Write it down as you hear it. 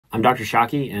I'm Dr.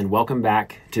 Shockey, and welcome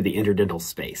back to the interdental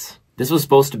space. This was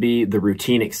supposed to be the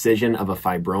routine excision of a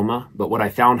fibroma, but what I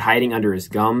found hiding under his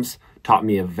gums taught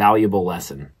me a valuable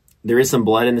lesson. There is some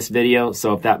blood in this video,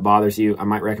 so if that bothers you, I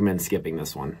might recommend skipping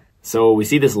this one. So we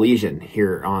see this lesion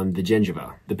here on the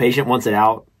gingiva. The patient wants it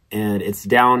out, and it's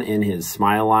down in his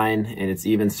smile line, and it's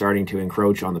even starting to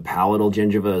encroach on the palatal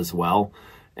gingiva as well.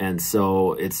 And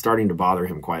so it's starting to bother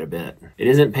him quite a bit. It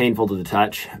isn't painful to the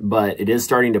touch, but it is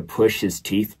starting to push his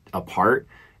teeth apart,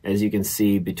 as you can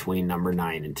see between number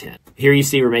 9 and 10. Here you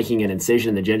see we're making an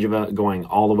incision in the gingiva going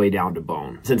all the way down to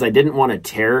bone. Since I didn't want to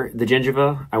tear the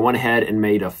gingiva, I went ahead and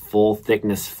made a full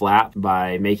thickness flap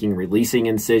by making releasing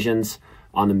incisions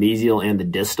on the mesial and the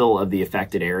distal of the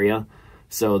affected area,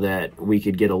 so that we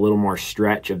could get a little more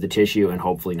stretch of the tissue and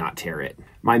hopefully not tear it.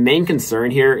 My main concern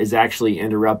here is actually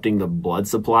interrupting the blood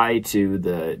supply to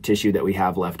the tissue that we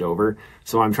have left over.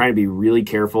 So I'm trying to be really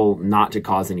careful not to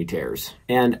cause any tears.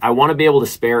 And I want to be able to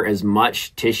spare as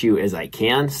much tissue as I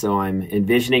can. So I'm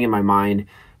envisioning in my mind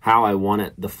how I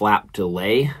want the flap to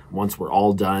lay once we're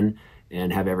all done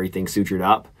and have everything sutured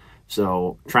up.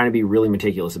 So trying to be really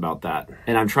meticulous about that.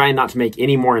 And I'm trying not to make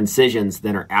any more incisions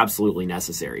than are absolutely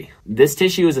necessary. This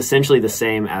tissue is essentially the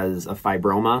same as a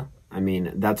fibroma. I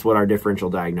mean, that's what our differential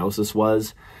diagnosis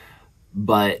was,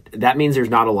 but that means there's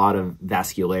not a lot of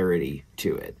vascularity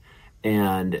to it.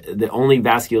 And the only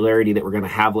vascularity that we're going to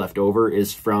have left over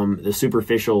is from the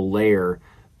superficial layer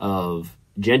of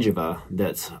gingiva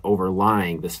that's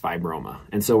overlying this fibroma.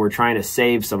 And so we're trying to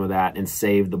save some of that and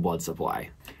save the blood supply.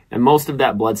 And most of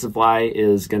that blood supply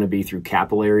is going to be through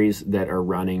capillaries that are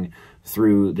running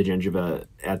through the gingiva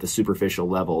at the superficial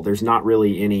level. There's not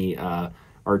really any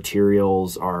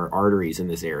arterioles or arteries in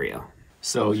this area.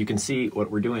 So you can see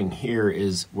what we're doing here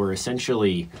is we're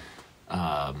essentially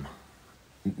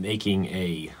making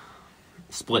a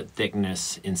split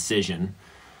thickness incision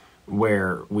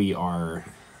where we are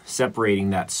separating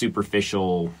that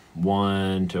superficial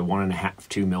 1 to 1.5,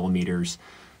 2 millimeters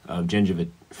of gingiva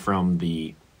from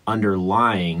the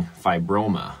underlying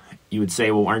fibroma. You would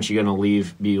say, well, aren't you going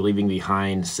to be leaving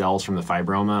behind cells from the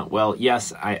fibroma? Well,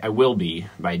 yes, I will be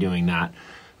by doing that,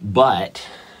 but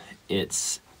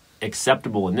it's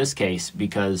acceptable in this case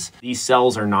because these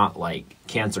cells are not like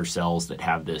cancer cells that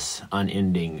have this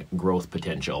unending growth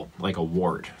potential, like a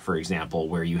wart, for example,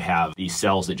 where you have these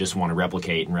cells that just want to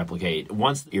replicate and replicate.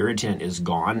 Once the irritant is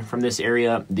gone from this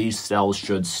area, these cells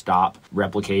should stop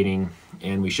replicating,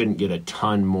 and we shouldn't get a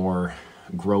ton more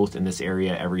growth in this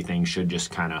area. Everything should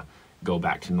just kind of go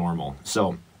back to normal.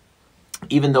 So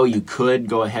even though you could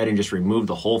go ahead and just remove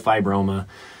the whole fibroma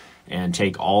and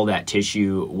take all that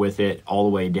tissue with it all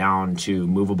the way down to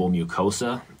movable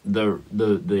mucosa,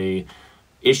 the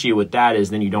issue with that is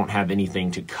then you don't have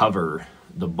anything to cover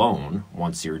the bone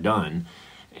once you're done,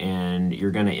 and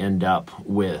you're going to end up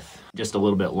with just a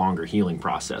little bit longer healing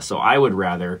process. So I would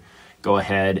rather go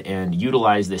ahead and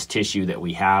utilize this tissue that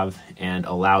we have and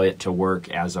allow it to work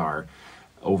as our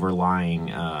overlying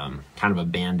kind of a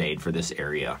band-aid for this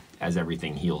area as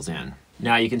everything heals in.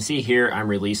 Now you can see here I'm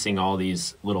releasing all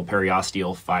these little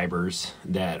periosteal fibers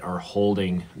that are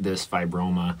holding this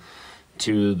fibroma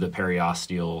to the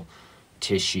periosteal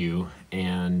tissue,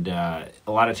 and a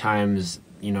lot of times,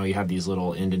 you know, you have these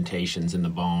little indentations in the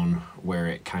bone where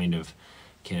it kind of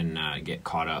can get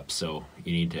caught up, so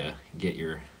you need to get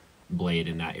your blade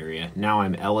in that area. Now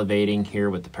I'm elevating here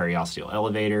with the periosteal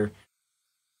elevator.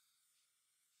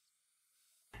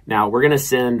 Now we're going to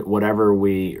send whatever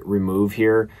we remove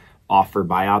here off for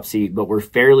biopsy, but we're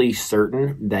fairly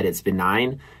certain that it's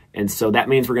benign, and so that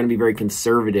means we're going to be very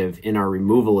conservative in our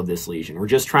removal of this lesion. We're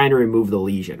just trying to remove the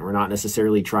lesion. We're not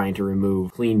necessarily trying to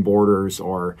remove clean borders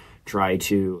or try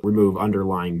to remove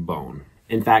underlying bone.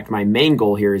 In fact, my main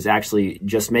goal here is actually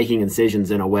just making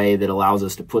incisions in a way that allows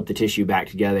us to put the tissue back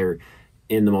together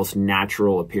in the most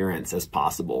natural appearance as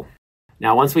possible.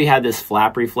 Now, once we had this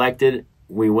flap reflected,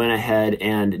 we went ahead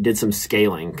and did some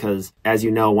scaling because, as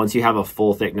you know, once you have a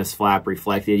full thickness flap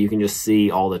reflected, you can just see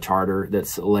all the tartar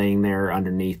that's laying there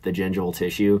underneath the gingival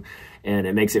tissue, and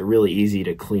it makes it really easy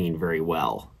to clean very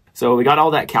well. So we got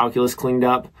all that calculus cleaned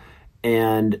up,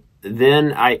 and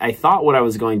then I thought what I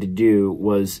was going to do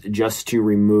was just to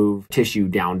remove tissue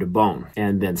down to bone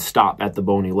and then stop at the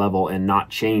bony level and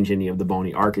not change any of the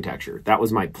bony architecture. That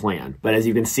was my plan. But as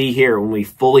you can see here, when we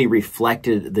fully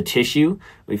reflected the tissue,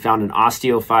 we found an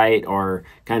osteophyte or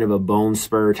kind of a bone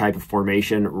spur type of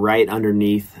formation right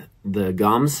underneath the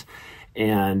gums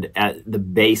and at the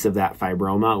base of that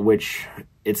fibroma, which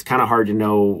it's kind of hard to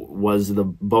know, was the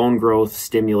bone growth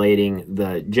stimulating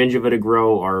the gingiva to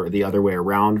grow or the other way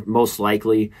around. Most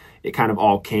likely, it kind of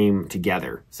all came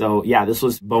together. So yeah, this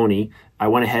was bony. I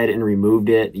went ahead and removed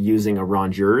it using a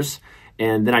rongeurs,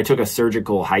 and then I took a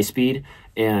surgical high speed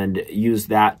and used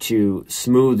that to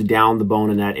smooth down the bone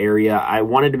in that area. I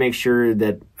wanted to make sure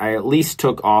that I at least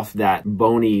took off that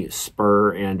bony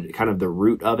spur and kind of the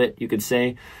root of it, you could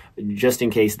say, just in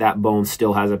case that bone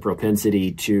still has a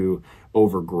propensity to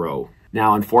overgrow.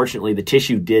 Now, unfortunately, the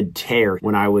tissue did tear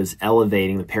when I was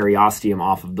elevating the periosteum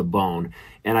off of the bone.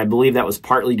 And I believe that was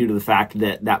partly due to the fact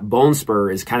that that bone spur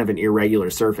is kind of an irregular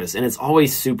surface. And it's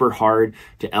always super hard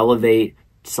to elevate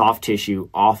soft tissue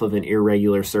off of an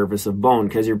irregular surface of bone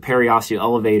because your periosteal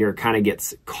elevator kind of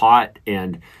gets caught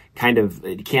and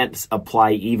it can't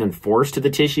apply even force to the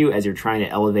tissue as you're trying to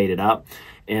elevate it up.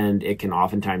 And it can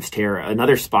oftentimes tear.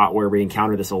 Another spot where we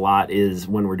encounter this a lot is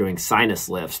when we're doing sinus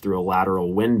lifts through a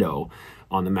lateral window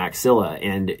on the maxilla,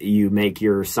 and you make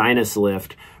your sinus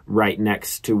lift right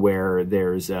next to where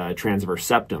there's a transverse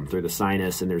septum through the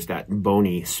sinus, and there's that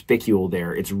bony spicule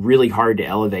there. It's really hard to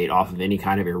elevate off of any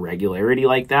kind of irregularity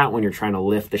like that when you're trying to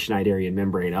lift the Schneiderian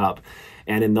membrane up.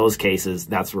 And in those cases,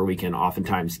 that's where we can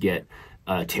oftentimes get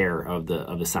a tear of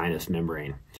the sinus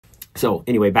membrane. So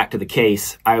anyway, back to the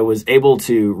case, I was able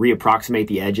to reapproximate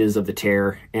the edges of the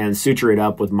tear and suture it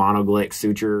up with monoglick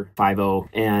suture 5-0.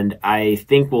 And I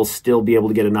think we'll still be able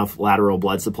to get enough lateral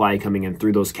blood supply coming in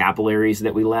through those capillaries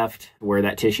that we left where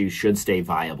that tissue should stay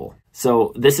viable.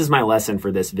 So this is my lesson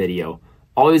for this video.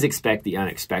 Always expect the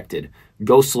unexpected.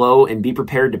 Go slow and be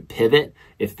prepared to pivot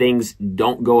if things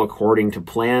don't go according to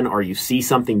plan or you see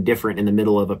something different in the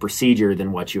middle of a procedure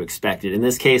than what you expected. In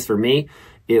this case, for me,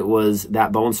 it was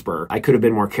that bone spur. I could have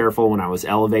been more careful when I was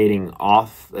elevating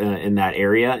off in that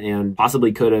area and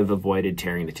possibly could have avoided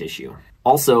tearing the tissue.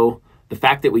 Also, the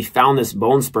fact that we found this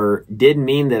bone spur did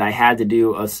mean that I had to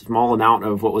do a small amount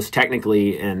of what was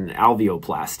technically an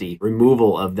alveoplasty,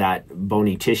 removal of that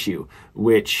bony tissue,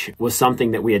 which was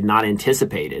something that we had not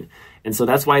anticipated. And so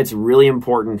that's why it's really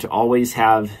important to always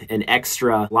have an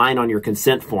extra line on your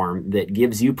consent form that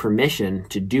gives you permission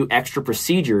to do extra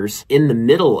procedures in the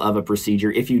middle of a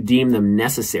procedure if you deem them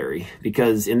necessary.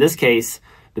 Because in this case,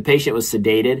 the patient was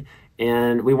sedated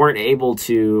and we weren't able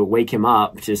to wake him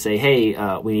up to say,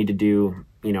 hey, we need to do,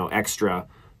 extra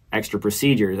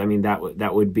procedures. I mean,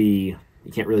 that would be,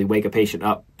 you can't really wake a patient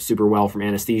up super well from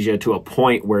anesthesia to a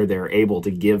point where they're able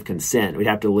to give consent. We'd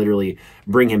have to literally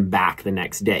bring him back the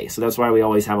next day. So that's why we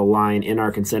always have a line in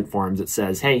our consent forms that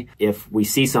says, hey, if we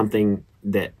see something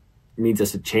that needs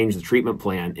us to change the treatment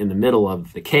plan in the middle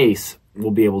of the case,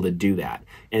 we'll be able to do that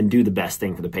and do the best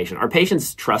thing for the patient. Our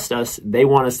patients trust us. They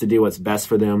want us to do what's best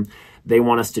for them. They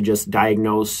want us to just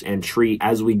diagnose and treat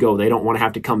as we go. They don't want to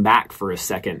have to come back for a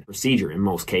second procedure in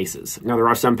most cases. Now, there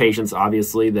are some patients,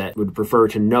 obviously, that would prefer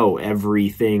to know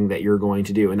everything that you're going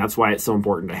to do. And that's why it's so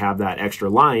important to have that extra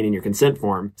line in your consent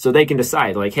form so they can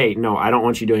decide, like, hey, no, I don't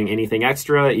want you doing anything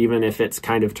extra, even if it's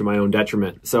kind of to my own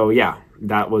detriment. So yeah,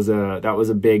 that was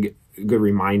a big good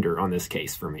reminder on this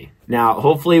case for me. Now,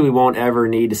 hopefully we won't ever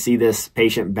need to see this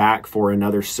patient back for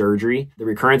another surgery. The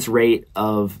recurrence rate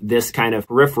of this kind of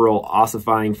peripheral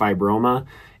ossifying fibroma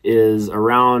is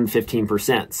around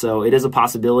 15%. So it is a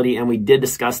possibility, and we did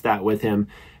discuss that with him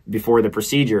before the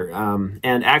procedure.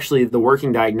 And actually, the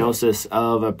working diagnosis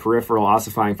of a peripheral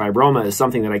ossifying fibroma is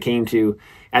something that I came to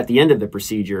at the end of the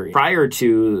procedure. Prior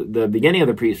to the beginning of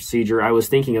the procedure, I was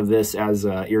thinking of this as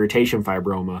irritation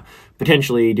fibroma,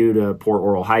 potentially due to poor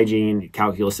oral hygiene,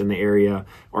 calculus in the area,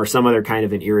 or some other kind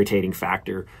of an irritating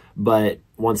factor. But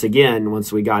once again,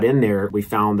 once we got in there, we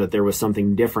found that there was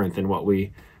something different than what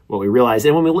we realized.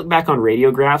 And when we look back on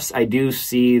radiographs, I do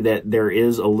see that there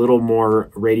is a little more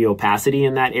radiopacity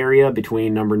in that area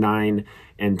between number 9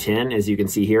 and 10, as you can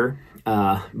see here.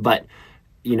 But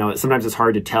sometimes it's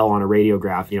hard to tell on a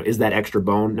radiograph, is that extra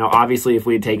bone? Now, obviously, if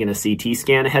we had taken a CT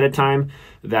scan ahead of time,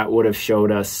 that would have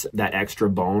showed us that extra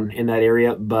bone in that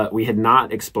area, but we had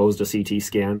not exposed a CT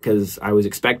scan because I was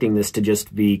expecting this to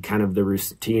just be kind of the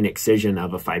routine excision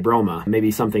of a fibroma,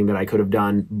 maybe something that I could have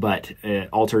done, but it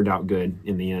all turned out good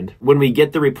in the end. When we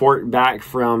get the report back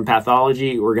from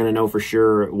pathology, we're going to know for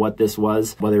sure what this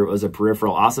was, whether it was a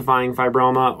peripheral ossifying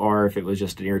fibroma or if it was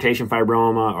just an irritation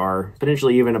fibroma or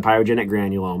potentially even a pyogenic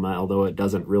granuloma, although it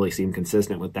doesn't really seem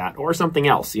consistent with that, or something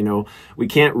else. We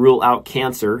can't rule out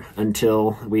cancer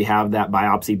until we have that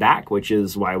biopsy back, which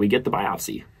is why we get the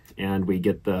biopsy and we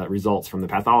get the results from the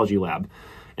pathology lab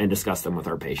and discuss them with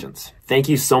our patients. Thank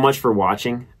you so much for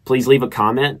watching. Please leave a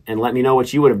comment and let me know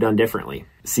what you would have done differently.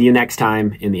 See you next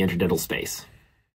time in the interdental space.